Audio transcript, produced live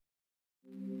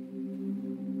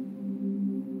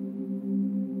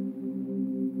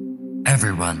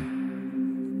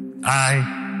everyone. I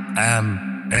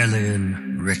am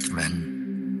Alien Rickman.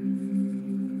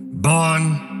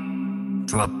 Born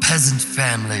to a peasant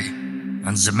family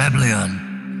on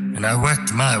Zemeblion, and I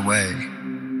worked my way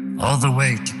all the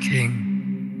way to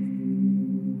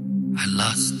king. I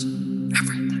lost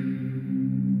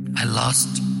everything. I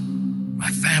lost my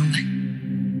family.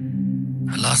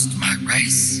 I lost my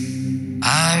race.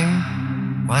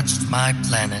 I watched my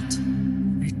planet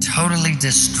be totally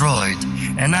destroyed,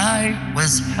 and I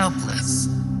was helpless.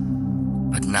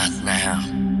 But not now.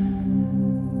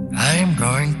 I am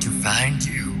going to find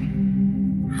you,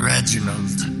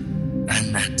 Reginald,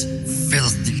 and that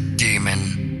filthy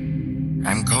demon.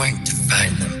 I'm going to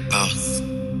find them both.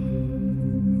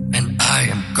 And I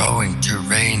am going to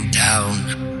rain down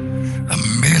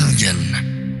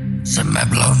 1,000,000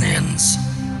 Zemeblonians'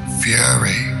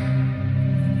 fury.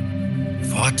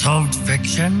 Foretold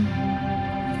fiction,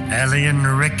 Alien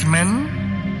Rickman,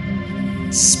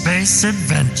 space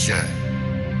adventure.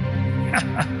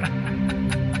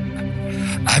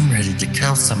 I'm ready to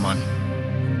kill someone.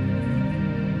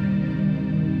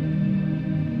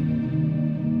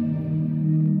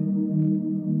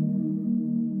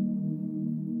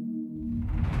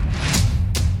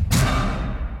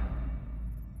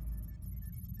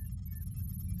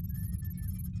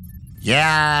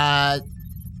 Yeah,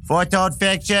 Foretold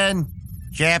Fiction,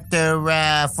 Chapter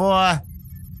 4,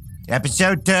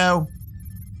 Episode 2,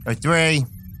 or 3,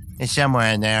 it's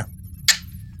somewhere in there.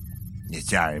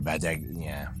 Sorry about that,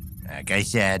 yeah, like I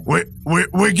said. We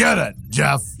get it,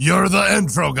 Jeff. You're the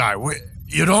intro guy.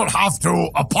 You don't have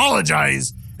to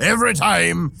apologize every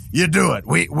time you do it.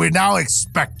 We now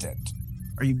expect it.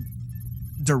 Are you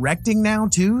directing now,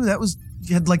 too?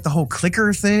 You had, like, the whole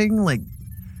clicker thing, like...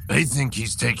 I think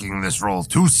he's taking this role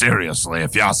too seriously,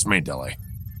 if you ask me, Dilly.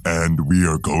 And we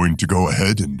are going to go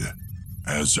ahead and,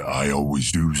 as I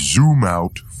always do, zoom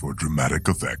out for dramatic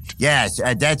effect. Yes,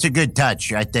 that's a good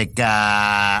touch. I think,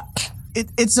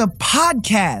 It's a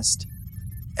podcast.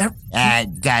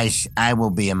 Guys, I will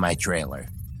be in my trailer.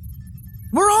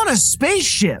 We're on a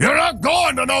spaceship. You're not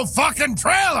going to no fucking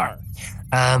trailer!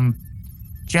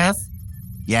 Jeff?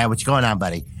 Yeah, what's going on,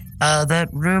 buddy? That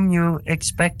room you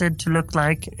expected to look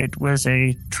like it was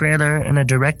a trailer in a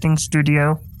directing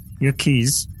studio. Your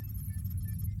keys.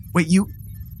 Wait,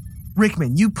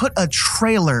 Rickman, you put a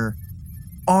trailer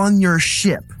on your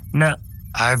ship. No,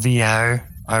 our VR,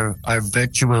 our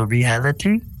virtual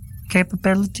reality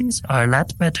capabilities are a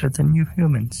lot better than you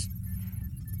humans.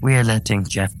 We are letting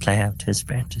Jeff play out his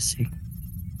fantasy.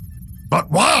 But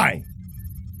why?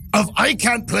 If I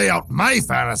can't play out my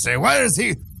fantasy, why is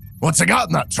he... What's he got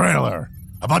in that trailer?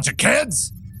 A bunch of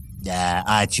kids?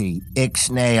 Archie,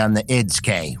 ixnay on the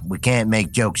idsk. We can't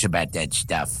make jokes about that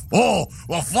stuff. Oh,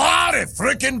 well, fly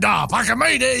freaking da. Back in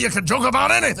my day, you could joke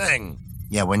about anything.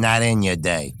 Yeah, we're not in your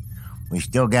day. We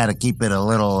still gotta keep it a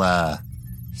little,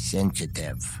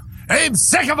 sensitive. I'm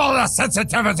sick of all the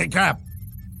sensitivity crap.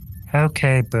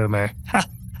 Okay, Boomer.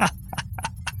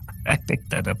 I picked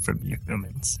that up from you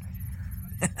humans.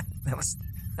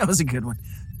 That was a good one.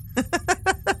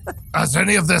 Is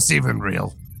any of this even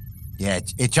real? Yeah,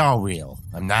 it's all real.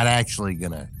 I'm not actually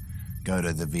gonna go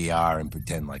to the VR and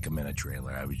pretend like I'm in a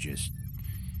trailer. I was just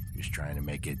trying to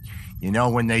make it. You know,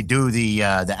 when they do the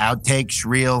outtakes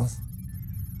reel,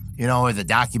 you know, or the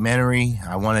documentary,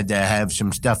 I wanted to have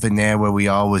some stuff in there where we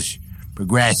all was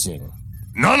progressing.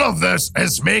 None of this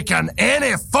is making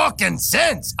any fucking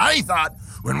sense. I thought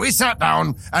when we sat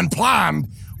down and planned,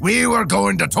 we were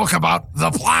going to talk about the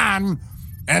plan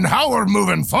and how we're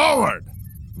moving forward.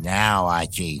 Now,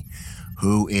 Archie,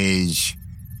 who is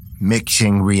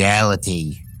mixing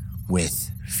reality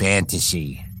with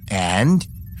fantasy and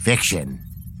fiction.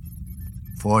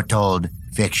 Foretold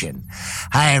Fiction.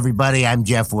 Hi, everybody. I'm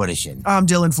Jeff Wooderson. I'm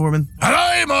Dylan Foreman. And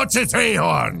I'm Archie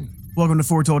Treehorn. Welcome to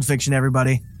Foretold Fiction,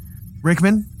 everybody.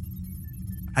 Rickman,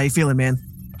 how you feeling, man?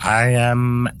 I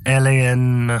am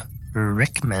Alien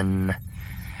Rickman,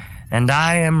 and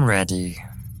I am ready.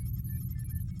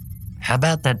 How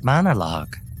about that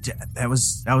monologue? That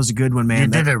was a good one,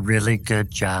 man. You did a really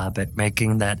good job at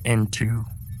making that into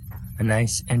a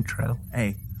nice intro.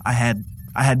 Hey, I had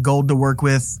gold to work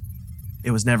with. It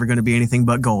was never going to be anything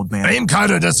but gold, man. I'm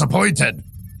kind of disappointed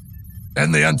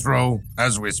in the intro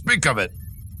as we speak of it.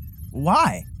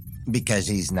 Why? Because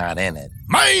he's not in it.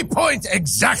 My point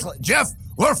exactly. Jeff,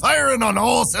 we're firing on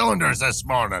all cylinders this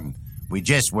morning. We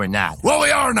just were not. Well,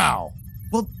 we are now.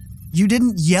 Well, you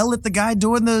didn't yell at the guy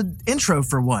doing the intro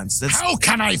for once. How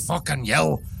can I fucking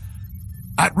yell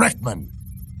at Rickman?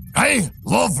 I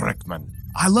love Rickman.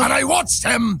 And I watched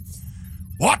him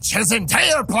watch his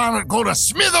entire planet go to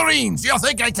smithereens. You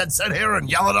think I can sit here and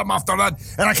yell at him after that?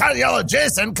 And I can't yell at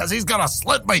Jason because he's gonna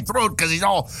slit my throat because he's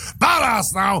all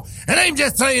badass now. And I'm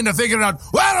just trying to figure out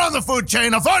where on the food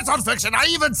chain of arts and fiction I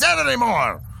even said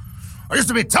anymore. I used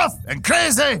to be tough and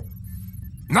crazy.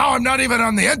 Now I'm not even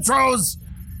on the intros.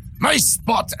 My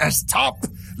spot as top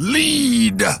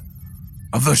lead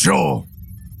of the show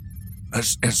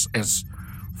is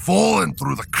falling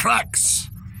through the cracks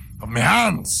of my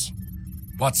hands.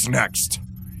 What's next?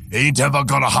 Ain't ever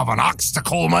gonna have an axe to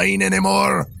coal mine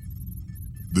anymore.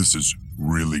 This is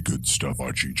really good stuff,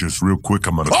 Archie. Just real quick,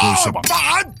 I'm gonna close up.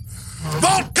 Man!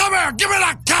 Don't come here! Give me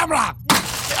that camera!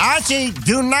 Archie,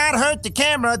 do not hurt the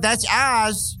camera. That's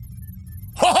ours.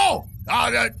 Ho ho!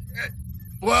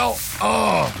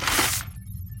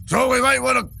 So we might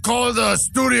want to call the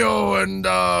studio and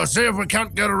see if we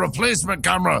can't get a replacement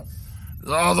camera.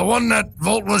 The one that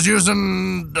Volt was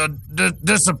using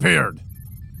disappeared.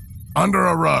 Under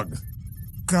a rug.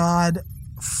 God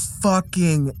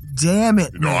fucking damn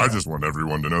it. No, I just want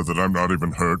everyone to know that I'm not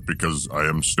even hurt because I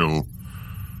am still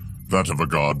that of a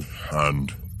god.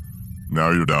 And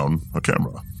now you're down a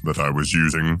camera that I was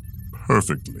using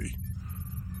perfectly.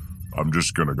 I'm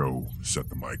just gonna go set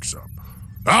the mics up.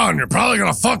 Oh, and you're probably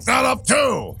gonna fuck that up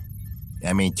too.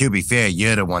 I mean, to be fair,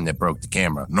 you're the one that broke the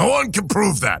camera. No one can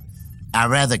prove that.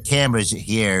 Our other cameras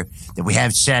here that we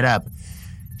have set up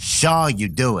saw you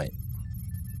do it.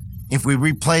 If we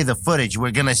replay the footage,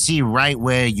 we're gonna see right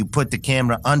where you put the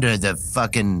camera under the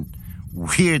fucking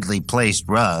weirdly placed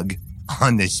rug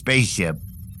on the spaceship.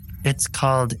 It's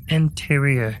called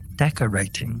interior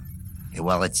decorating.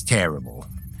 Well, it's terrible.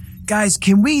 Guys,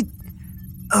 can we...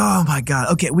 Oh, my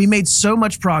God. Okay, we made so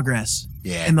much progress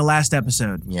in the last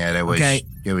episode. Yeah, there was a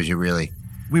really...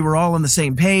 We were all on the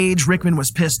same page. Rickman was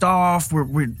pissed off.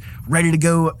 We're ready to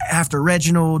go after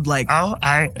Reginald. Oh,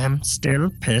 I am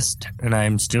still pissed, and I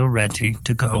am still ready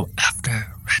to go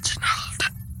after Reginald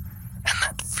and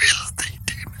that filthy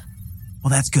demon. Well,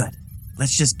 that's good.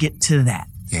 Let's just get to that.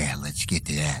 Yeah, let's get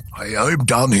to that. I'm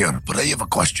down here, but I have a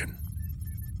question.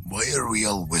 Why are we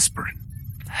all whispering?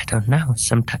 I don't know.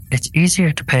 Sometimes it's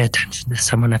easier to pay attention to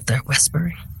someone if they're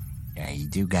whispering. Yeah, you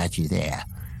do got you there.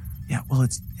 Yeah, well,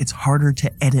 it's harder to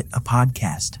edit a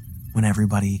podcast when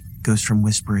everybody goes from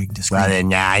whispering to screaming. Well,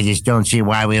 then I just don't see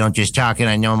why we don't just talk in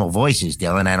our normal voices,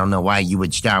 Dylan. I don't know why you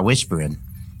would start whispering.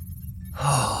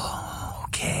 Oh,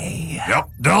 okay.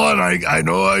 Yep, Dylan, I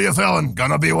know how you're feeling.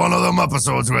 Gonna be one of them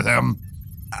episodes with him.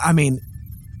 I mean,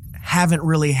 haven't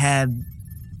really had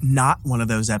not one of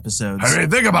those episodes. I mean,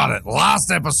 think about it. Last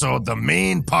episode, the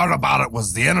main part about it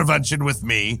was the intervention with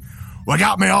me. What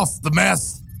got me off the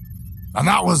meth. And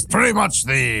that was pretty much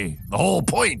the whole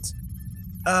point.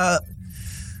 So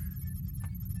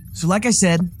like I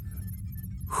said,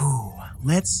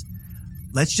 let's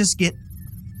just get...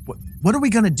 What are we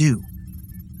going to do?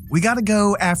 We got to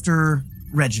go after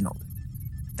Reginald.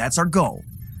 That's our goal.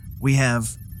 We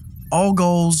have all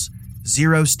goals,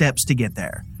 0 steps to get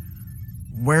there.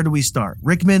 Where do we start?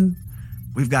 Rickman,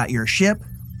 we've got your ship.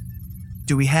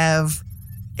 Do we have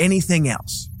anything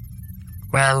else?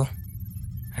 Well,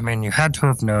 I mean, you had to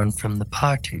have known from the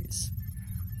parties.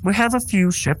 We have a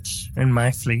few ships in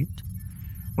my fleet,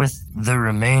 with the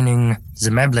remaining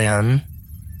Zemeblian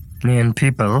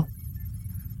people,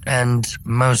 and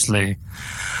mostly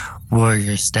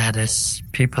warrior status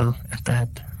people at that,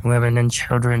 women and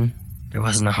children. There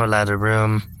wasn't a whole lot of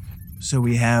room. So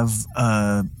we have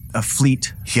a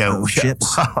fleet of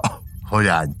ships? Hold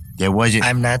on. There wasn't...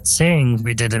 I'm not saying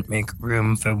we didn't make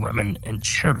room for women and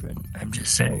children. I'm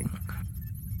just saying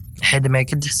I had to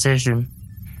make a decision.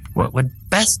 What would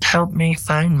best help me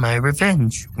find my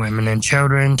revenge? Women and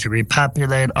children to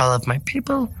repopulate all of my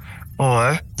people,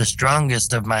 or the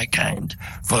strongest of my kind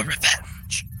for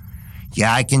revenge?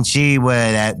 Yeah, I can see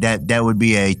where that would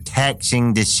be a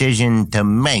taxing decision to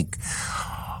make.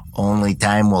 Only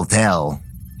time will tell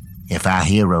if our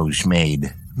heroes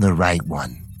made the right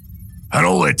one. And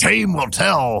only time will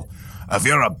tell if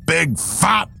you're a big,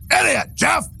 fat idiot,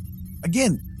 Jeff!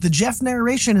 Again, the Jeff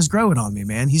narration is growing on me,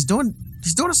 man. He's doing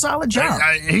a solid job.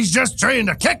 He's just trying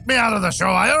to kick me out of the show.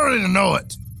 I already know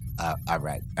it. All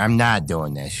right. I'm not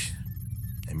doing this.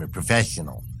 I'm a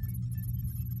professional.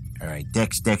 All right,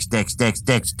 dicks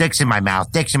in my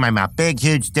mouth, big,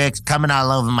 huge dicks coming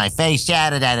all over my face,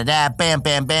 da-da-da-da-da, bam,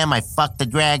 bam, bam, I fucked the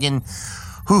dragon.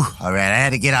 Whew, all right, I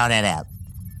had to get all that out.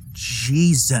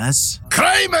 Jesus.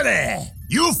 Criminy!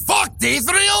 You fucked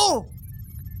Ethereal?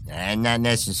 I'm not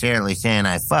necessarily saying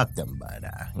I fucked him, but,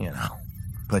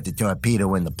 put the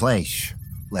torpedo in the place,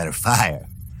 let her fire.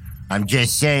 I'm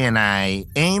just saying I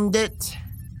aimed it,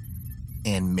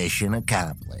 and mission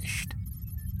accomplished.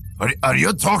 Are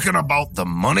you talking about the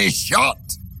money shot?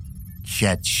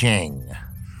 Cha-ching.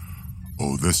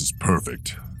 Oh, this is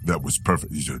perfect. That was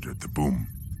perfect. The boom.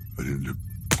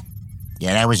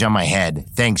 Yeah, that was on my head.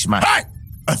 Thanks, Mike. Hey!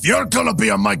 If you're gonna be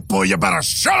a Mike boy, you better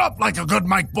shut up like a good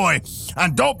Mike boy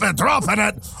and don't be dropping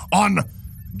it on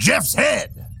Jeff's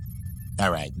head.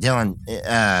 All right, Dylan,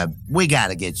 we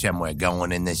gotta get somewhere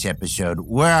going in this episode.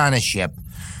 We're on a ship.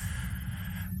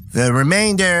 The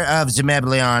remainder of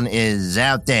Zemeblion is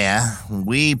out there.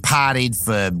 We partied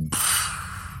for...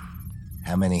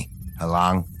 how many? How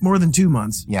long? More than 2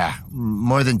 months. Yeah,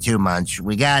 more than 2 months.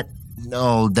 We got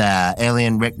old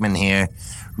alien Rickman here,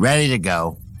 ready to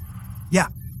go. Yeah.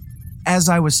 As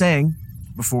I was saying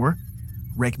before,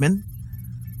 Rickman,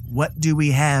 what do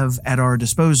we have at our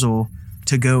disposal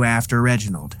to go after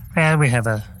Reginald? Well, we have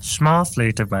a small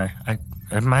fleet of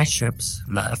my ships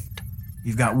left.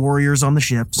 You've got warriors on the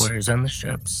ships. Warriors on the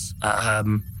ships.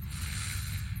 The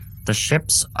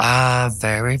ships are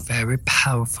very, very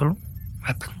powerful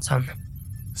weapons on them.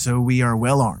 So we are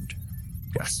well armed.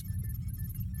 Yes.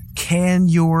 Can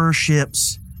your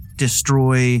ships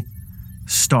destroy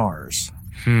stars?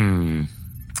 Well,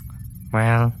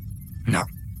 no.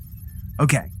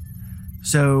 Okay.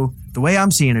 So the way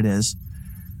I'm seeing it is,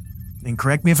 and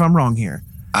correct me if I'm wrong here.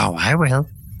 Oh, I will.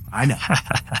 I know.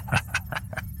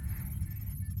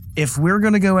 If we're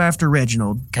going to go after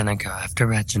Reginald... Gonna go after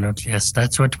Reginald. Yes,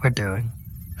 that's what we're doing.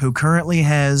 Who currently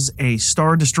has a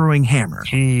star-destroying hammer.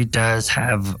 He does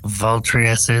have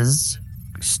Voltrius's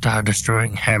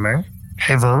star-destroying hammer.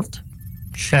 Hey, Volt.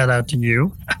 Shout out to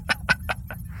you.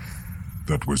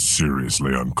 That was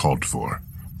seriously uncalled for.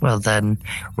 Well, then,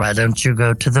 why don't you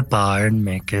go to the bar and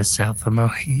make yourself a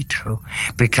mojito?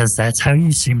 Because that's how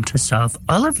you seem to solve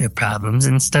all of your problems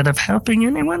instead of helping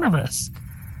any one of us.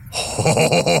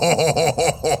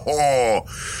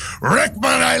 Rickman,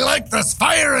 I like this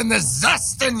fire and this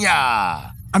zest in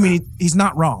ya. I mean, he's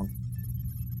not wrong.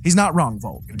 He's not wrong,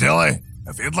 Volt. Dilly,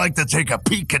 if you'd like to take a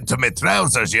peek into my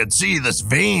trousers, you'd see this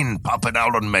vein popping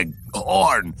out on my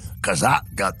horn, 'cause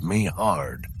that got me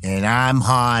hard. And I'm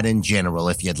hard in general,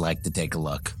 if you'd like to take a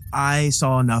look. I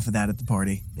saw enough of that at the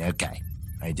party. Okay,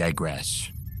 I digress.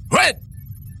 What?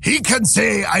 He can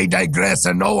say I digress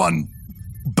and no one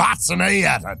bats an eye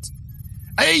at it.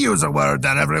 I use a word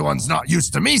that everyone's not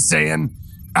used to me saying,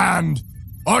 and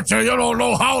Archie, you don't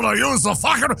know how to use the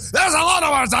fucking... There's a lot of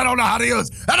words I don't know how to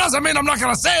use. That doesn't mean I'm not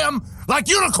going to say them, like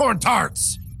unicorn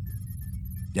tarts.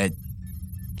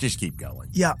 Just keep going.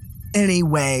 Yeah.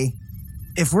 Anyway,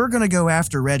 if we're going to go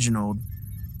after Reginald,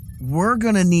 we're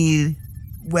going to need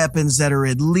weapons that are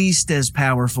at least as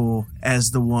powerful as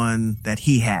the one that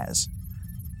he has.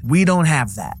 We don't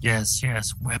have that. Yes,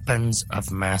 weapons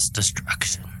of mass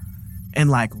destruction. And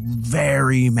like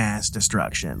very mass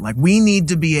destruction. Like we need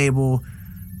to be able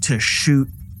to shoot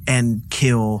and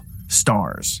kill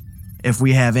stars if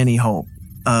we have any hope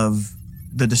of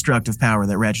the destructive power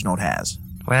that Reginald has.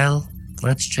 Well,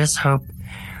 let's just hope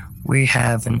we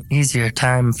have an easier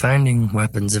time finding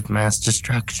weapons of mass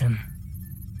destruction.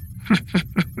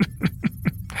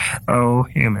 Oh,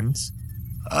 humans.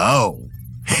 Oh.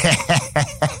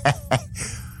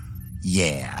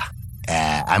 Yeah.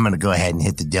 I'm going to go ahead and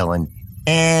hit the Dylan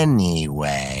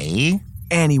anyway.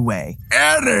 Anyway.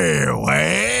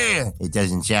 It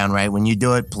doesn't sound right when you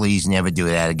do it. Please never do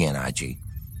that again, Archie.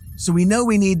 So we know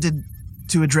we need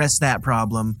to address that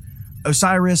problem.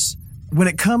 Osiris, when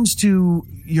it comes to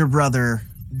your brother,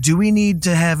 do we need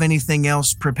to have anything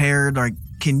else prepared? Or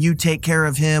can you take care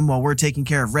of him while we're taking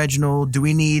care of Reginald? Do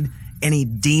we need any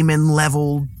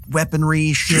demon-level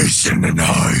weaponry? Jason and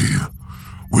I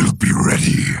will be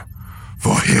ready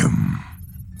for him.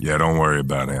 Yeah, don't worry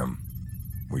about him.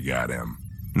 We got him.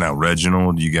 Now,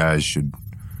 Reginald, you guys should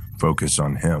focus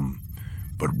on him.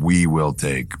 But we will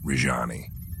take Rajani.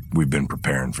 We've been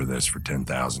preparing for this for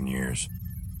 10,000 years.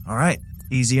 All right.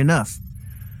 Easy enough.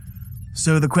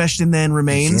 So the question then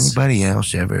remains... Has anybody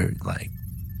else ever,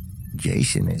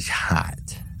 Jason is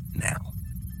hot now.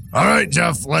 All right,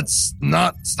 Jeff, let's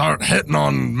not start hitting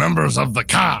on members of the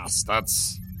cast.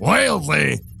 That's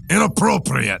wildly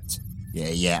inappropriate.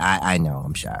 Yeah, I know.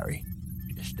 I'm sorry.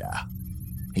 Just,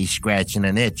 he's scratching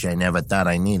an itch I never thought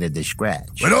I needed to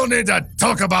scratch. We don't need to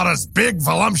talk about his big,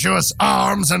 voluptuous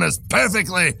arms and his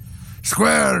perfectly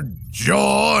square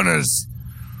jaw and his...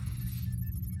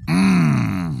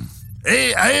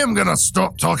 I am gonna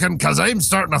stop talking because I'm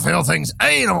starting to feel things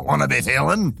I don't want to be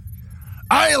feeling.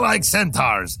 I like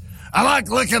centaurs. I like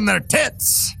licking their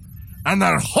tits and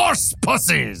their horse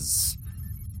pussies.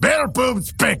 Bare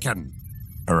boobs bacon.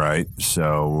 All right,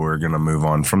 so we're gonna move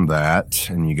on from that,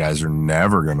 and you guys are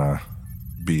never gonna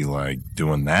be like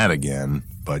doing that again.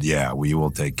 But yeah, we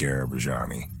will take care of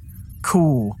Rajani.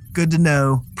 Cool. Good to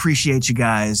know. Appreciate you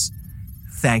guys.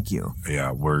 Thank you.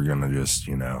 Yeah, we're gonna just,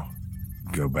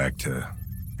 go back to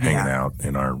hanging out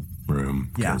in our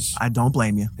room. Yeah, I don't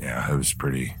blame you. Yeah, it's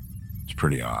pretty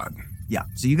odd. Yeah,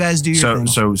 so you guys do your thing.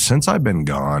 So since I've been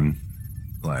gone,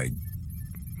 like,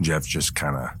 Jeff's just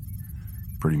kind of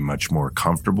pretty much more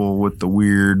comfortable with the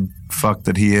weird fuck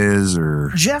that he is,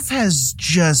 or Jeff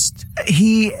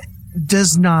he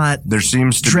does not there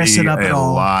seems to dress be it up a at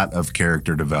all. lot of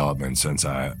character development since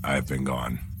I've been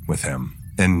gone with him,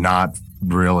 and not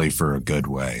really for a good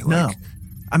way. No.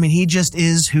 I mean, he just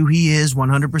is who he is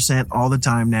 100% all the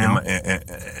time now.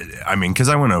 I mean, because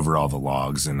I went over all the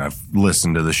logs and I've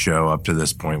listened to the show up to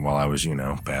this point while I was,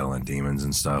 battling demons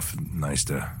and stuff. Nice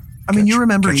to you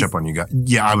remember catch up on you guys.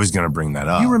 Yeah, I was going to bring that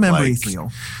up. You remember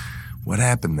Ethereal. What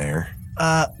happened there?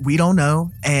 We don't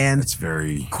know. And it's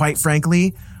very... Quite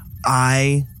frankly,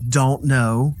 I don't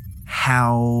know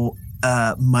how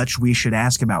much we should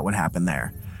ask about what happened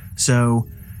there. So...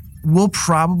 we'll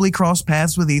probably cross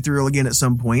paths with Ethereal again at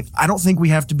some point. I don't think we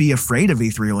have to be afraid of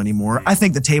Ethereal anymore. I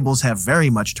think the tables have very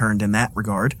much turned in that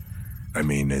regard. I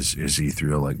mean, is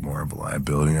Ethereal like more of a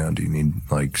liability now? Do you need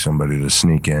like somebody to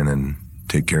sneak in and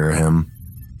take care of him?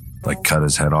 Like cut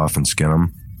his head off and skin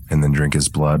him and then drink his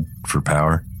blood for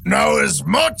power? Now, as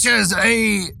much as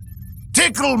I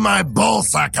tickle my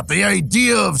ballsack at the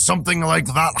idea of something like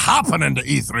that happening to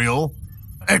Ethereal,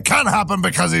 it can happen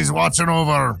because he's watching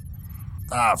over...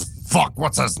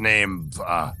 what's his name?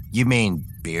 You mean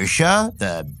Birsha?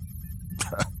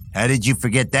 How did you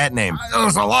forget that name?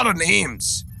 There's a lot of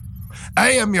names.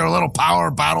 I am your little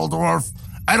power battle dwarf.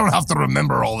 I don't have to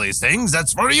remember all these things.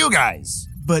 That's for you guys.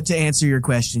 But to answer your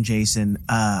question, Jason,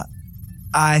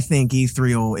 I think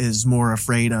Ethereal is more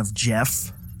afraid of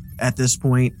Jeff at this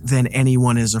point than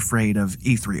anyone is afraid of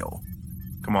Ethereal.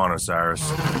 Come on, Osiris.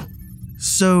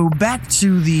 So back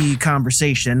to the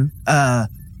conversation.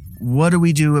 What do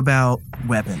we do about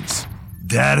weapons?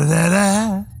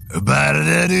 Da-da-da-da,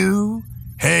 ba-da-da-doo.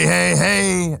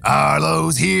 Hey,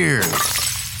 Arlo's here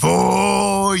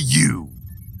for you.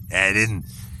 You didn't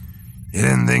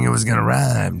think it was gonna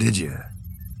rhyme, did you?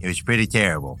 It was pretty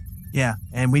terrible. Yeah,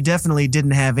 and we definitely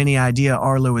didn't have any idea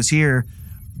Arlo was here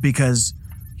because,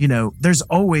 there's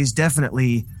always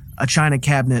definitely a china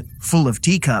cabinet full of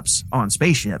teacups on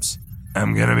spaceships.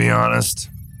 I'm gonna be honest.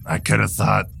 I could have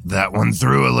thought that one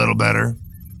through a little better,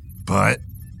 but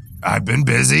I've been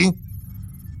busy.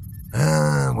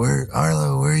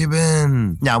 Arlo, where you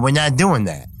been? No, we're not doing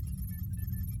that.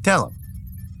 Tell him.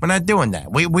 We're not doing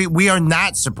that. We are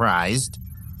not surprised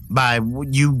by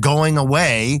you going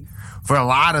away for a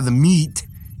lot of the meat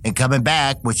and coming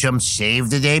back with some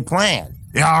save-the-day plan.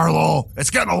 Yeah, Arlo,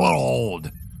 it's getting a little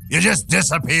old. You just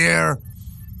disappear,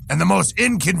 and the most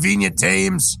inconvenient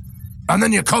times, and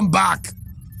then you come back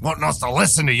wanting us to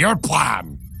listen to your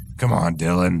plan. Come on,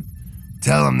 Dylan.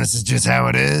 Tell him this is just how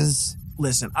it is.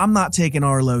 Listen, I'm not taking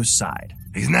Arlo's side.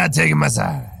 He's not taking my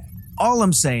side. All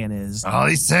I'm saying is... All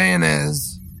he's saying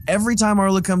is... every time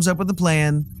Arlo comes up with a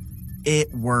plan,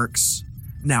 it works.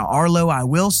 Now, Arlo, I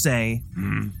will say,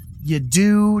 you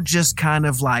do just kind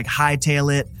of like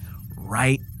hightail it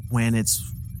right when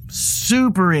it's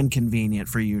super inconvenient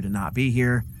for you to not be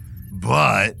here.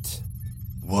 But...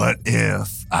 what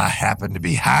if I happen to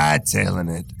be hightailing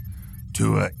it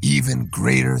to an even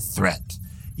greater threat?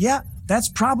 Yeah, that's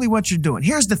probably what you're doing.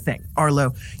 Here's the thing,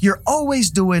 Arlo. You're always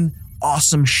doing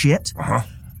awesome shit,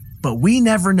 but we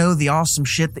never know the awesome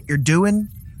shit that you're doing,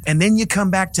 and then you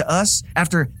come back to us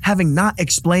after having not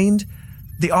explained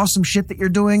the awesome shit that you're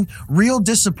doing, real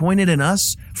disappointed in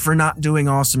us for not doing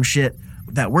awesome shit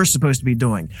that we're supposed to be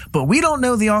doing. But we don't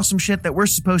know the awesome shit that we're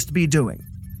supposed to be doing,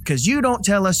 because you don't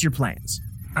tell us your plans.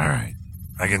 All right.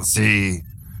 I can see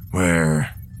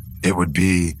where it would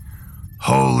be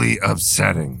wholly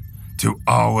upsetting to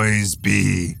always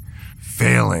be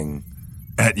failing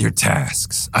at your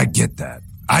tasks. I get that.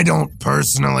 I don't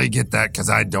personally get that because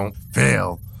I don't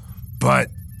fail. But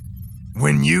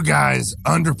when you guys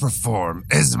underperform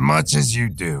as much as you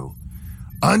do,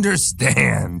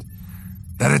 understand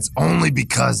that it's only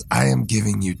because I am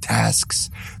giving you tasks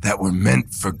that were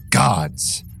meant for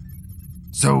gods.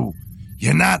 So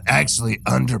you're not actually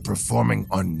underperforming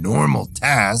on normal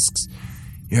tasks.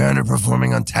 You're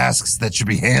underperforming on tasks that should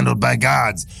be handled by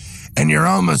gods. And you're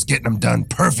almost getting them done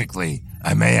perfectly,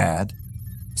 I may add.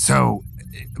 So,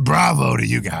 bravo to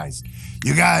you guys.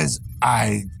 You guys,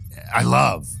 I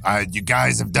love. You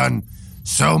guys have done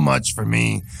so much for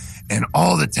me. And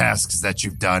all the tasks that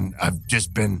you've done, I've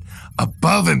just been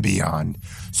above and beyond.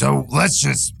 So let's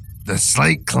just, the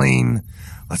slate clean.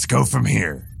 Let's go from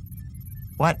here.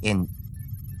 What in...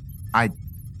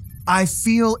 I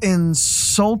feel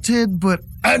insulted, but...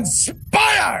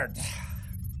 Inspired!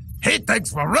 He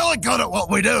thinks we're really good at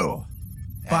what we do.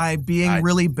 By being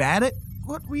really bad at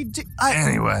what we do.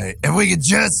 Anyway, if we could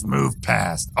just move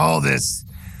past all this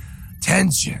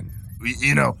tension,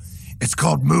 it's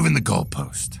called moving the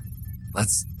goalpost.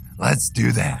 Let's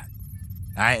do that.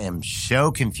 I am so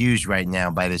confused right now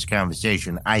by this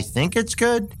conversation. I think it's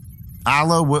good.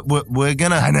 Arlo, we're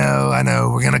gonna... I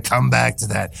know. We're gonna come back to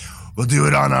that. We'll do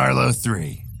it on Arlo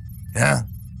 3. Yeah?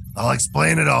 I'll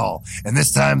explain it all. And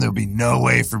this time there'll be no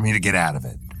way for me to get out of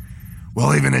it.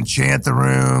 We'll even enchant the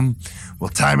room. We'll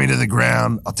tie me to the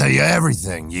ground. I'll tell you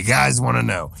everything you guys want to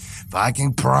know. If I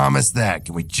can promise that,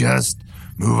 can we just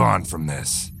move on from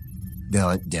this?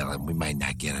 Dylan, we might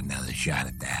not get another shot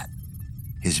at that.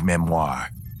 His memoir.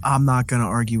 I'm not going to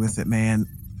argue with it, man.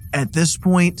 At this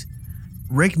point,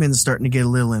 Rickman's starting to get a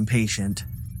little impatient.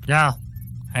 Yeah,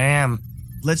 I am.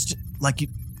 Let's,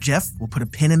 Jeff, we'll put a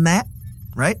pin in that,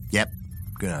 right? Yep.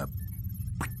 Gonna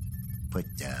put,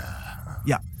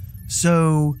 Yeah.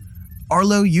 So,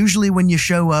 Arlo, usually when you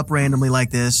show up randomly like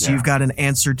this, you've got an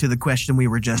answer to the question we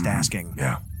were just asking.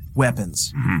 Yeah.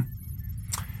 Weapons. Mm-hmm.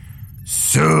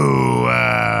 So,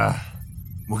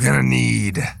 we're gonna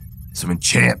need some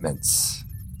enchantments.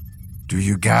 Do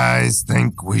you guys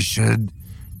think we should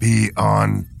be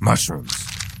on mushrooms?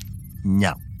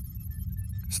 No.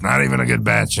 It's not even a good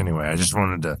batch anyway. I just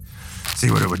wanted to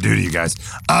see what it would do to you guys.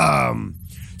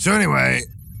 So anyway,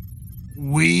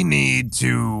 we need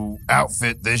to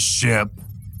outfit this ship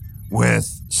with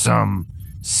some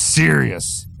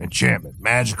serious enchantment,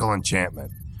 magical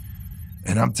enchantment.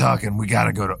 And I'm talking we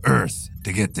gotta go to Earth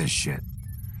to get this shit.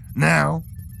 Now,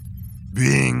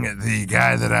 being the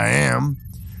guy that I am,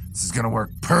 this is gonna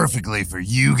work perfectly for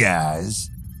you guys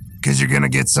because you're gonna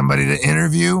get somebody to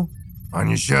interview on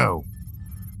your show.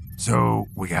 So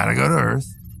we gotta go to Earth.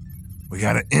 We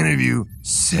gotta interview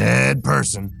said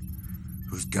person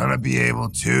who's gonna be able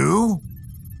to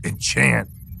enchant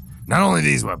not only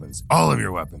these weapons, all of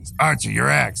your weapons. Archie, your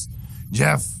axe.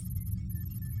 Jeff,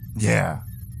 yeah.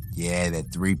 Yeah,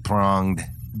 that 3-pronged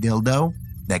dildo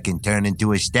that can turn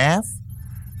into a staff.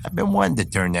 I've been wanting to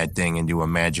turn that thing into a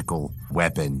magical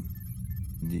weapon.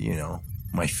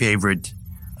 My favorite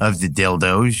of the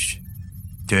dildos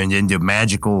turned into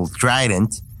magical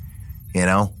trident,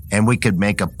 and we could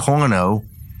make a porno.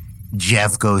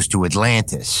 Jeff goes to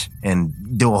Atlantis and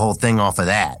do a whole thing off of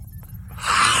that.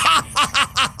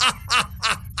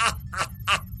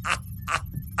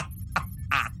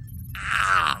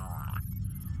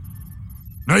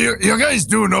 Now, you guys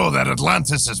do know that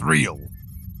Atlantis is real.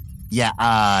 Yeah,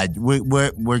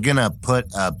 we're gonna put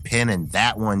a pin in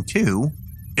that one too.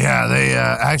 Yeah, they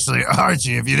actually,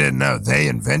 Archie, if you didn't know, they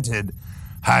invented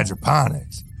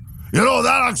hydroponics.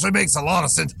 That actually makes a lot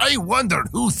of sense. I wondered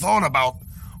who thought about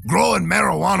growing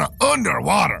marijuana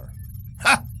underwater.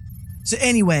 Ha! So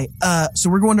anyway, so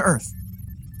we're going to Earth,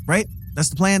 right? That's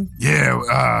the plan?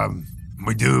 Yeah,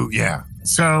 we do, yeah.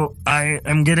 So I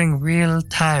am getting real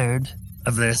tired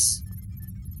of this.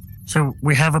 So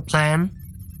we have a plan.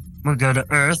 We'll go to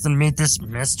Earth and meet this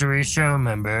mystery show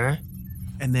member.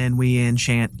 And then we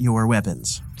enchant your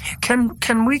weapons.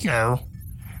 Can we go?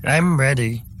 I'm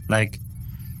ready.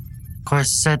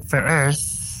 Course set for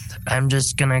Earth. I'm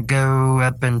just gonna go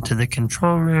up into the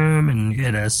control room and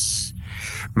get us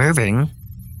moving.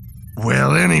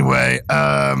 Well, anyway,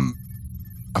 I'm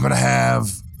gonna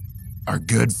have our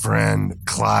good friend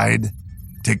Clyde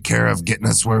take care of getting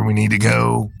us where we need to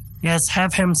go. Yes,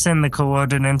 have him send the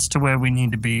coordinates to where we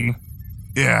need to be.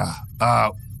 Yeah,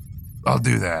 I'll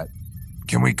do that.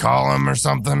 Can we call him or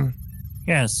something?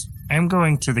 Yes, I'm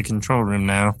going to the control room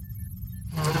now.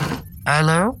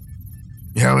 Hello?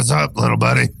 Yeah, what's up, little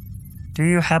buddy? Do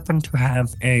you happen to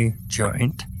have a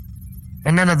joint?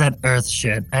 And none of that Earth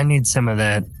shit. I need some of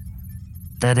that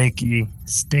icky,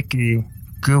 sticky,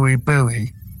 gooey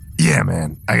booey. Yeah,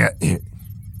 man, I got it.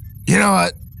 You know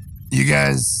what? You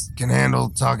guys can handle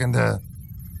talking to...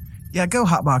 Yeah, go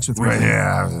hotbox with Rickman.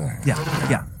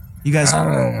 Yeah. You guys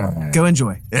go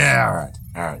enjoy. Yeah,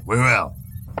 all right, we will.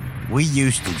 We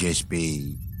used to just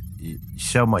be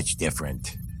so much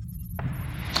different.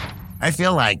 I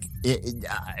feel like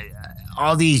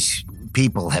all these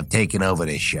people have taken over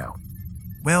this show.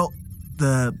 Well,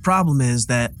 the problem is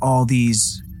that all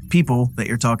these people that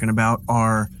you're talking about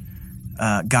are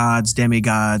gods,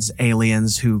 demigods,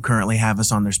 aliens who currently have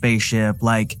us on their spaceship.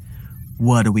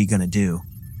 What are we going to do?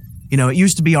 It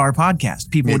used to be our podcast.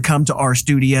 People would come to our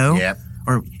studio. Yep.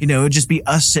 Or, it would just be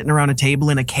us sitting around a table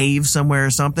in a cave somewhere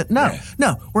or something. No,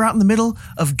 we're out in the middle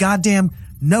of goddamn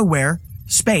nowhere,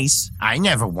 space. I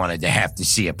never wanted to have to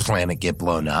see a planet get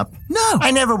blown up. No.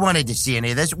 I never wanted to see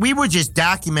any of this. We were just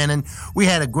documenting. We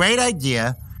had a great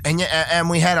idea, and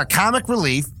we had a comic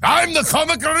relief. I'm the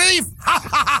comic relief?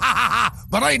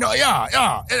 But I know, yeah.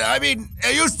 I mean,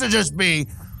 it used to just be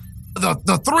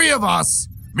the three of us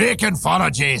making fun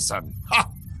of Jason.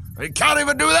 We can't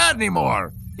even do that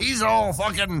anymore. He's all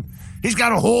fucking... He's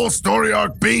got a whole story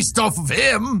arc based off of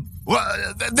him.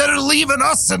 Well, they're leaving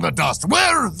us in the dust.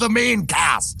 We're the main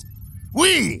cast.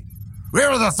 We're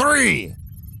the three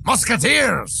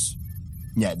Musketeers.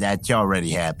 Yeah, that's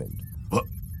already happened. Well,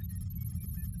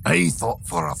 I thought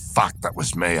for a fact that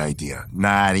was my idea.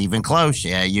 Not even close.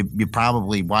 Yeah, you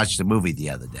probably watched the movie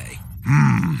the other day.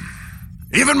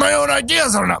 Even my own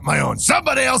ideas are not my own.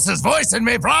 Somebody else is voicing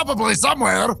me probably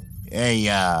somewhere. Hey,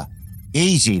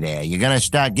 easy there. You're gonna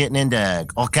start getting into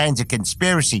all kinds of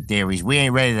conspiracy theories we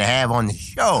ain't ready to have on the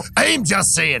show. I'm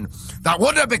just saying that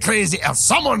wouldn't it be crazy if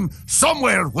someone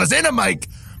somewhere was in a mic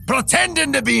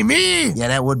pretending to be me? Yeah,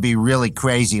 that would be really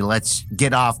crazy. Let's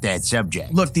get off that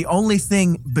subject. Look, the only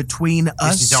thing between This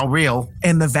us is all real.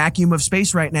 and the vacuum of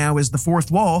space right now is the fourth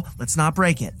wall. Let's not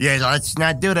break it. Yeah, let's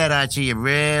not do that, Archie. You're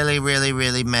really, really,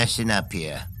 really messing up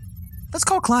here. Let's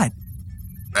call Clyde.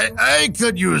 I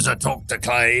could use a talk to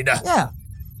Clyde. Yeah.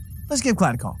 Let's give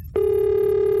Clyde a call.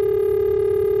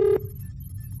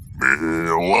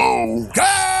 Hello?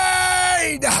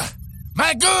 Clyde!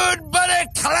 My good buddy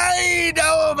Clyde!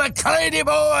 Oh, my Clydey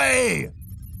boy!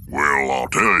 Well, I'll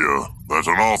tell you, that's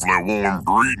an awfully warm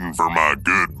greeting for my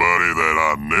good buddy that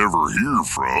I never hear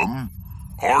from.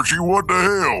 Archie, what the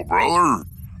hell, brother?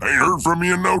 Ain't heard from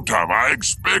you in no time. I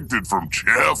expected from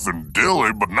Jeff and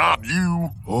Dilly, but not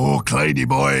you. Oh, Clydey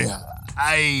boy,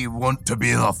 I want to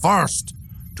be the first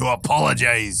to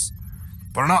apologize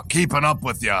for not keeping up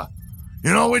with you.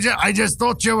 You know, I just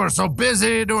thought you were so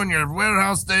busy doing your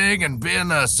warehouse thing and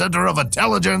being a center of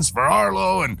intelligence for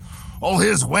Arlo and all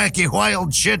his wacky,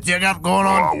 wild shit you got going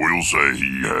on. I will say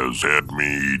he has had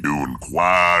me doing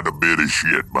quite a bit of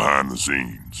shit behind the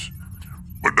scenes.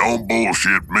 But don't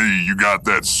bullshit me. You got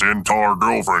that centaur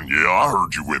girlfriend. Yeah, I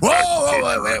heard you went back to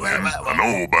wait. I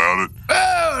know about it.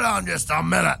 Hold on just a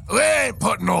minute. We ain't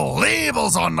putting no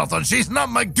labels on nothing. She's not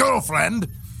my girlfriend.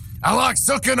 I like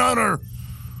sucking on her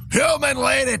human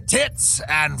lady tits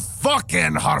and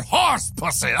fucking her horse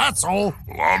pussy, that's all.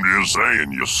 Well, I'm just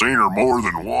saying, you seen her more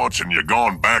than once and you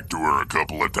gone back to her a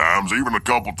couple of times, even a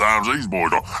couple times these boys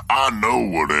don't. I know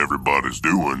what everybody's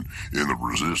doing in the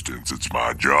resistance. It's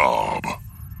my job.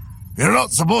 You're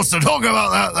not supposed to talk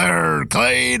about that there,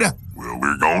 Clyde. Well,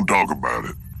 we're gonna talk about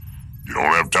it. You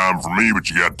don't have time for me, but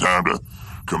you got time to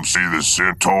come see this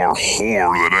centaur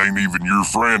whore that ain't even your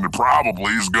friend and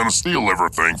probably is gonna steal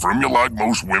everything from you like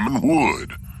most women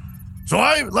would. So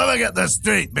let me get this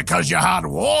straight, because you had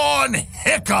one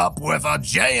hiccup with a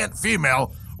giant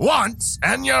female once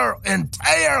in your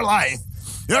entire life,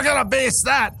 you're gonna base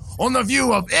that on the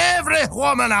view of every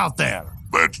woman out there.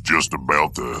 That's just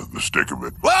about the stick of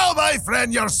it. Well, my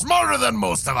friend, you're smarter than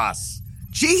most of us.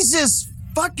 Jesus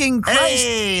fucking Christ.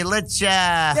 Hey, let's,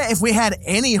 Yeah, if we had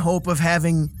any hope of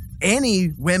having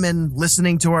any women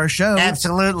listening to our show.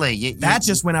 Absolutely. That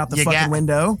just went out the fucking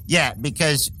window. Yeah,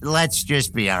 because let's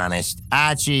just be honest.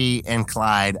 Archie and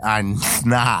Clyde are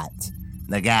not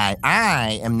the guy.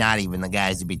 I am not even the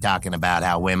guys to be talking about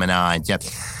how women are and stuff.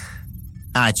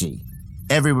 Archie,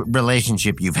 every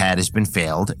relationship you've had has been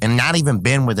failed and not even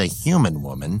been with a human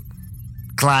woman.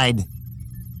 Clyde,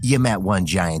 you met one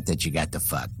giant that you got to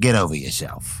fuck. Get over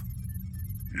yourself.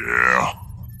 Yeah,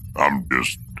 I'm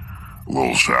just a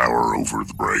little sour over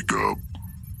the breakup.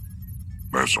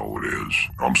 That's all it is.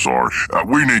 I'm sorry.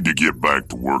 We need to get back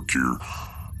to work here.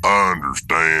 I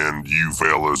understand you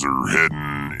fellas are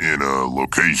heading in a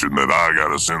location that I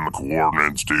gotta send the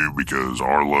coordinates to because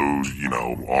Arlo's,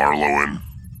 Arloing.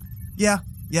 Yeah.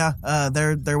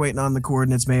 They're waiting on the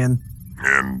coordinates, man.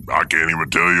 And I can't even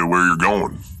tell you where you're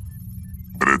going.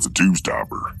 But it's a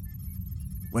two-stopper.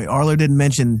 Wait, Arlo didn't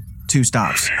mention 2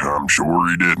 stops. I'm sure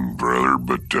he didn't, brother,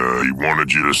 but he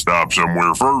wanted you to stop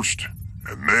somewhere first.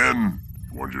 And then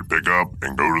he wanted you to pick up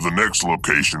and go to the next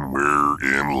location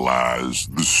wherein lies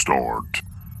the start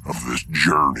of this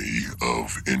journey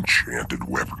of enchanted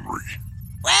weaponry.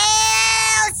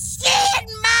 Well, shit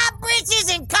my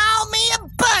britches and call me a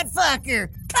butt fucker.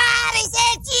 Clyde, is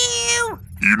that you?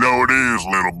 You know it is,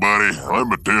 little buddy. Let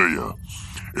me tell you.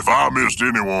 If I missed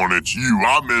anyone, it's you.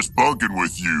 I miss bunking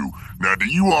with you. Now, do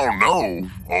you all know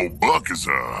old Buck is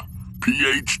a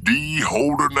PhD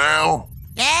holder now?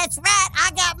 That's right.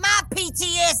 I got my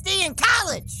PTSD in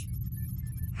college.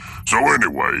 So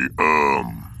anyway,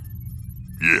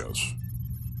 yes.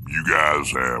 You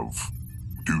guys have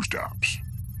 2 stops.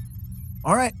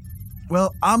 All right.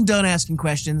 Well, I'm done asking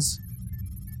questions.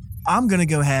 I'm going to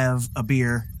go have a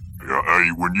beer. Yeah,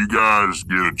 hey, when you guys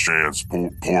get a chance, pour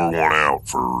one out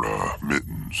for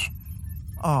Mittens.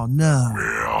 Oh, no.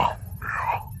 Yeah.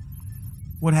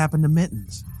 What happened to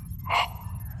Mittens? I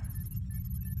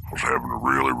was having a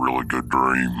really, really good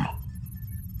dream.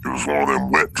 It was one of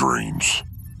them wet dreams.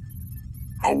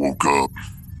 I woke up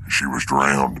and she was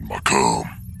drowned in my cum.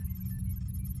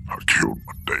 I killed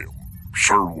my damn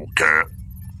serval cat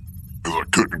because I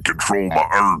couldn't control my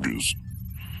urges.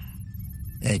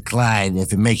 Hey, Clyde,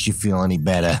 if it makes you feel any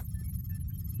better,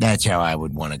 that's how I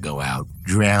would want to go out,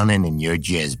 drowning in your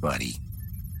jizz, buddy.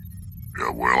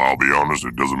 Yeah, well, I'll be honest,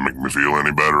 it doesn't make me feel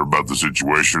any better about the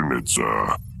situation.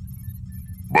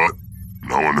 But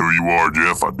knowing who you are,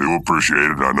 Jeff, I do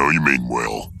appreciate it. I know you mean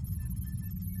well.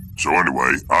 So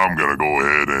anyway, I'm going to go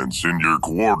ahead and send your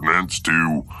coordinates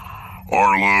to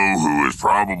Arlo, who is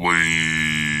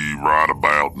probably right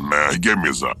about now. He gave me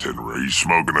his itinerary. He's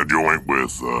smoking a joint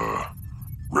with,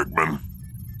 Rickman.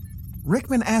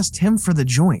 Rickman asked him for the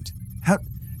joint.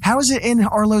 How is it in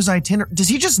Arlo's itinerary? Does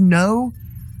he just know?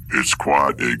 It's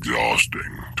quite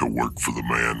exhausting to work for the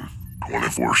man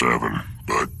 24/7,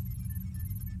 but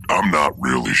I'm not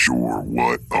really sure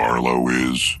what Arlo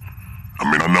is.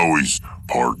 I mean, I know he's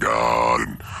part God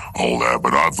and all that,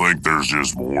 but I think there's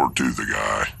just more to the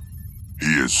guy.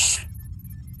 He is,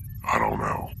 I don't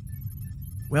know.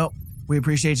 Well, we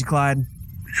appreciate you, Clyde. You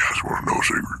guys want to know a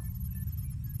secret?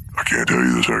 I can't tell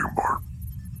you the second part,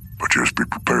 but just be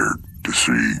prepared to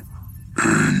see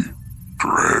a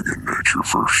dragon at your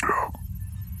first stop.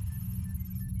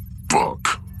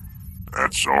 Fuck.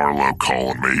 That's Arlo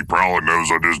calling me. He probably knows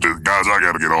I just did. Guys, I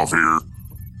gotta get off here.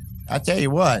 I'll tell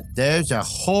you what, there's a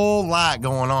whole lot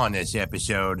going on this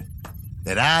episode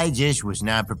that I just was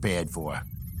not prepared for.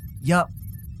 Yup.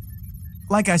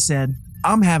 Like I said,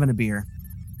 I'm having a beer.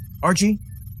 Archie,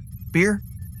 beer?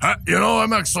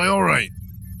 I'm actually all right.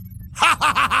 Ha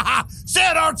ha ha ha!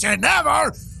 Said Archie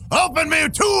never! Open me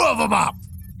 2 of them up!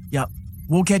 Yup.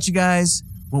 We'll catch you guys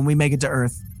when we make it to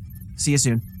Earth. See you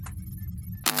soon.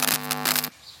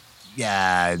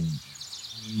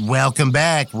 Welcome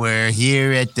back. We're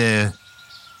here at the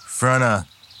front of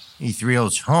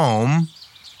Ethriel's home.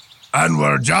 And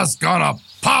we're just gonna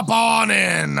pop on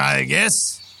in, I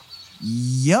guess.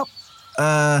 Yup.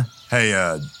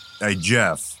 Hey,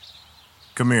 Jeff.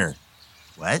 Come here.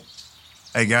 What?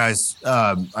 Hey, guys,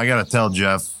 I gotta tell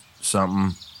Jeff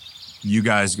something. You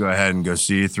guys go ahead and go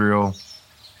see Ethriel,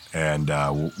 and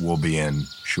we'll be in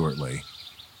shortly.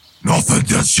 Nothing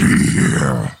to see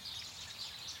here.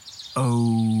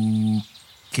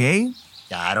 Okay.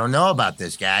 I don't know about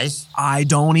this, guys. I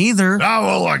don't either. Ah,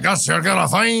 well, I guess you're gonna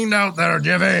find out there,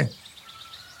 Jeffy.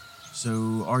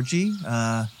 So, Archie,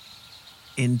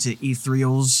 into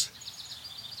Ethriel's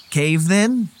cave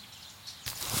then?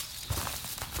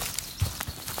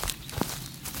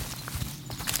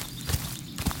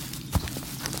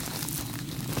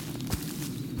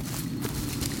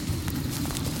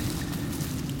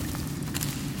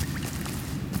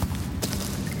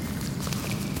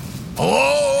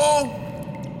 Hello?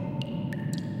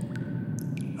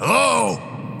 Hello?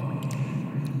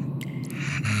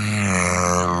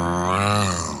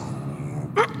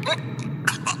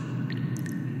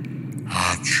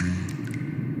 Archie.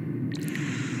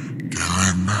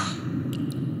 Dylan.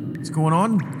 What's going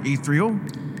on, Ethriel?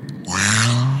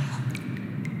 Well,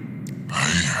 I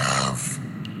have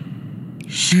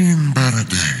seen better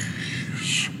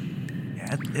days.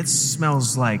 Yeah, it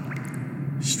smells like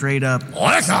straight up.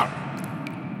 Liquor!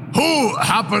 Who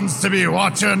happens to be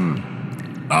watching,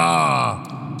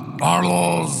 Arlo's...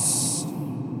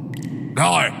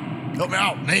 Golly, help me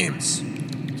out, names.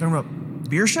 Talking about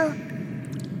Beersha?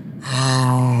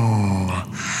 Oh,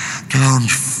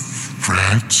 don't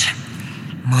fret.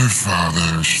 My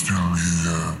father is still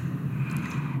here,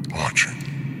 watching.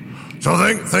 So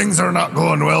things are not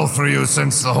going well for you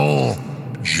since the whole...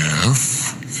 Jeff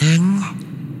thing?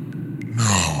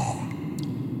 No.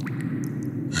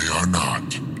 They are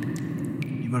not.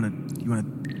 You wanna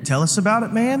tell us about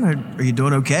it, man? Are you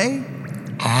doing okay?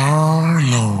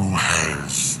 Arlo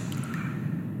has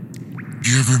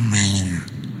given me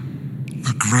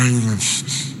the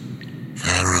greatest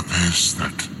therapist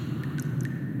that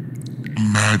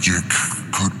magic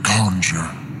could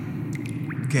conjure.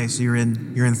 Okay, so you're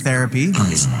in therapy.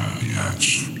 Yes.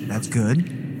 That's good.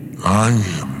 I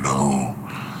am no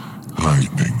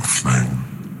lightning thing.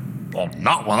 Well,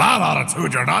 not with that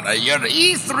attitude, you're not. You're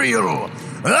Ethriel,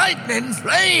 lightning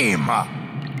flame,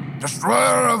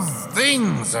 destroyer of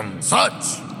things and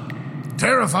such.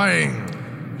 Terrifying.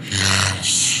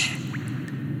 Yes.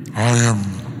 I am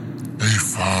a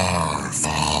far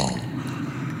fall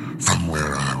from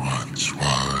where I once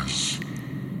was.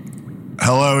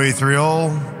 Hello,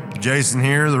 Ethereal. Jason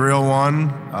here, the real one.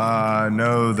 I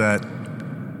know that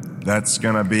that's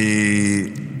gonna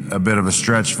be a bit of a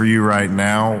stretch for you right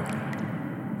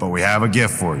now, but we have a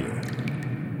gift for you.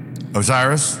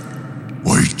 Osiris?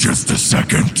 Wait just a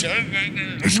second.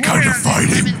 He's kind of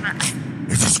fighting.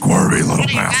 He's a squirmy little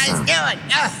bastard.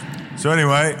 So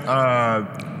anyway,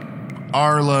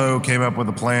 Arlo came up with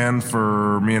a plan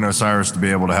for me and Osiris to be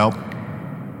able to help.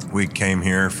 We came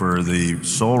here for the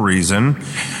sole reason.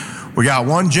 We got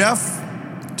one Jeff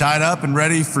tied up and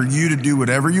ready for you to do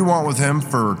whatever you want with him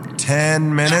for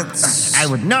 10 minutes. I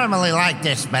would normally like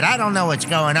this, but I don't know what's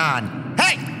going on.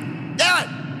 Hey!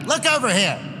 Dylan! Look over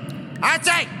here!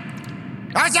 Archie!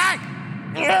 Archie!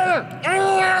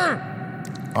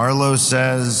 Arlo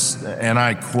says, and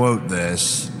I quote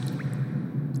this,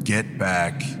 "Get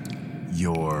back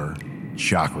your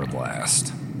chakra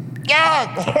blast." God!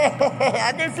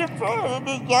 I disappointed.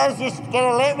 You guys just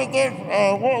gonna let me get...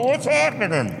 what's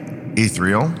happening?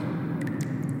 Ethereal,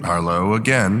 Arlo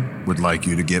again would like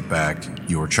you to get back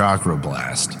your chakra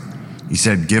blast. He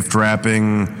said gift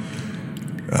wrapping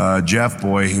Jeff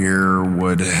Boy here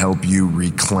would help you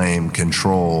reclaim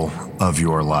control of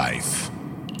your life.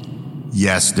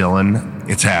 Yes, Dylan,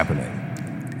 it's happening.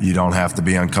 You don't have to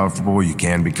be uncomfortable. You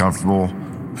can be comfortable.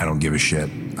 I don't give a shit.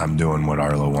 I'm doing what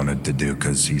Arlo wanted to do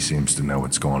because he seems to know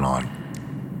what's going on.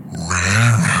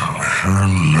 Well,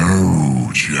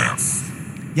 hello, Jeff.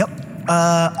 Yep.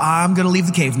 I'm gonna leave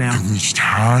the cave now. It's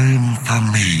time for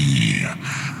me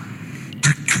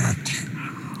to get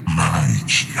my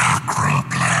chakra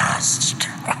blast.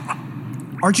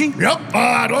 Archie? Yep,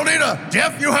 don't need a...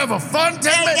 Jeff, you have a fun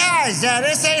 10 Hey minutes. guys,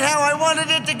 this ain't how I wanted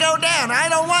it to go down. I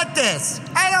don't want this.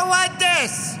 I don't want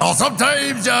this. Well,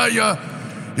 sometimes you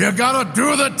gotta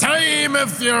do the time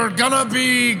if you're gonna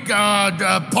be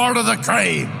part of the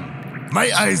crowd.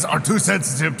 My eyes are too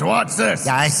sensitive to watch this.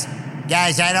 Guys,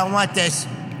 I don't want this.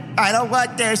 I don't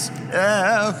want this.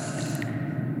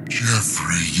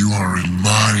 Jeffrey, you are in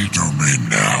my domain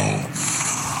now.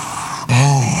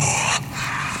 Oh,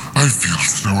 I feel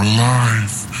so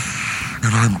alive,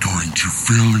 and I'm going to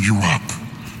fill you up.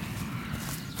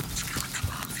 It's gonna come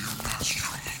out of your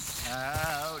nostrils.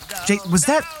 Jake, was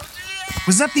that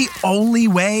the only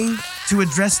way to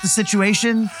address the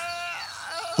situation?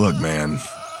 Look, man,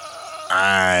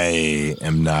 I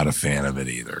am not a fan of it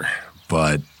either,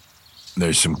 but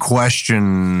there's some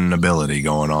questionability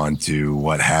going on to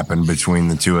what happened between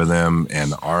the two of them,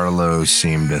 and Arlo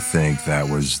seemed to think that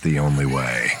was the only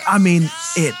way. I mean,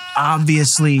 it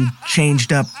obviously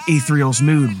changed up Ethereal's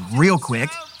mood real quick.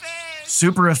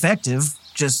 Super effective.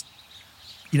 Just,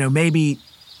 maybe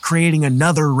creating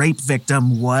another rape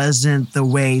victim wasn't the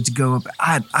way to go.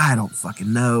 I don't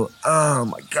fucking know. Oh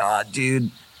my God, dude.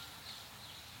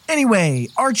 Anyway,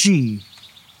 Archie,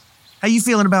 how you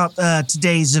feeling about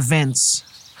today's events?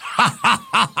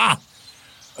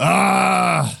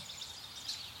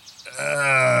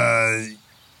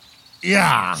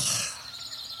 Yeah.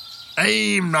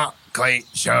 I'm not quite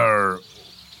sure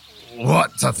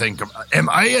what to think of. Am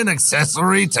I an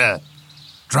accessory to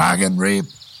dragon rape?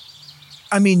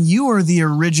 I mean, you are the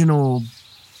original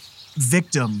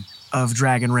victim of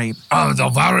dragon rape. Oh,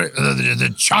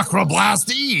 the chakra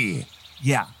blasty.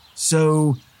 Yeah.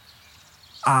 So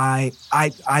I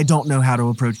don't know how to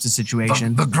approach the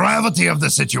situation. The gravity of the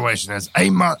situation is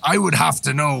I would have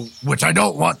to know, which I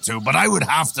don't want to, but I would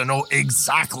have to know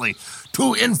exactly,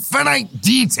 to infinite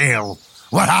detail,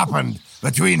 what happened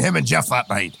between him and Jeff that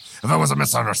night. If it was a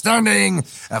misunderstanding,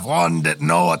 if one didn't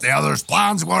know what the other's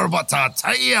plans were, but to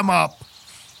tie him up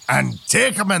and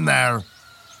take him in there,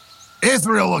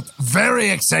 Ethereal looked very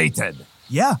excited.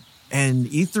 Yeah, and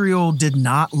Ethereal did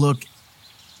not look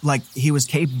like he was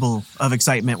capable of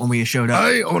excitement when we showed up.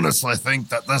 I honestly think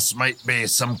that this might be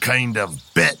some kind of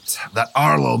bit that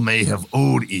Arlo may have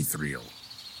owed Ethereal.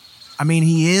 I mean,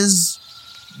 he is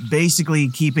basically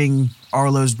keeping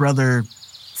Arlo's brother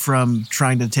from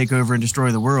trying to take over and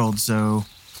destroy the world, so...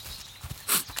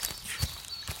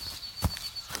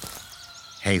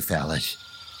 Hey, fellas,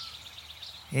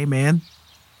 Hey, man.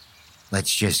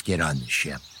 let's just get on the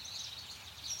ship.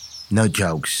 No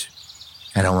jokes.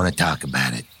 I don't want to talk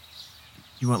about it.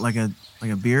 You want like a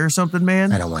beer or something,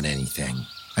 man? I don't want anything.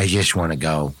 I just want to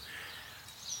go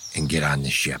and get on the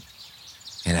ship.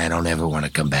 And I don't ever want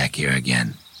to come back here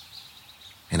again.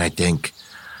 And I think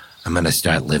I'm going to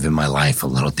start living my life a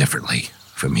little differently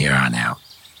from here on out.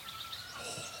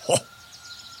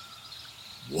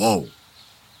 Whoa.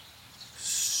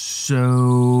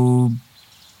 So,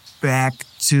 back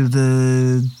to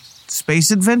the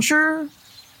space adventure?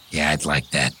 Yeah, I'd like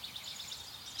that.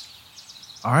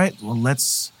 All right, well,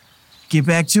 let's get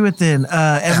back to it then.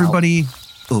 Everybody.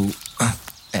 Oh,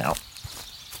 ow.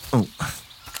 Oh,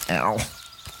 ow.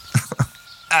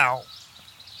 Ow.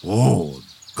 Oh,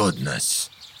 goodness.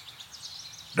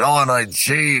 Dylan, I'd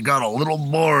say you got a little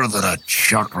more than a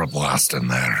chakra blast in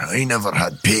there. I never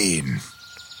had pain.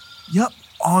 Yep,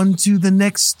 on to the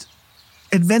next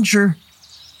adventure.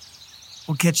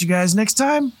 We'll catch you guys next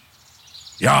time.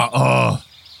 Yeah,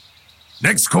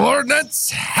 next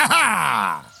coordinates? Ha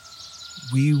ha!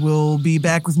 We will be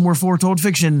back with more Foretold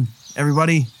Fiction,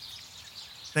 everybody.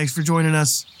 Thanks for joining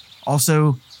us.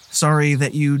 Also, sorry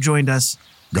that you joined us.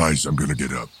 Guys, I'm gonna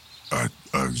get a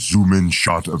zoom-in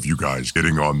shot of you guys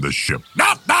getting on the ship.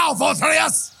 Not now,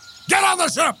 Volterius! Get on the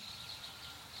ship!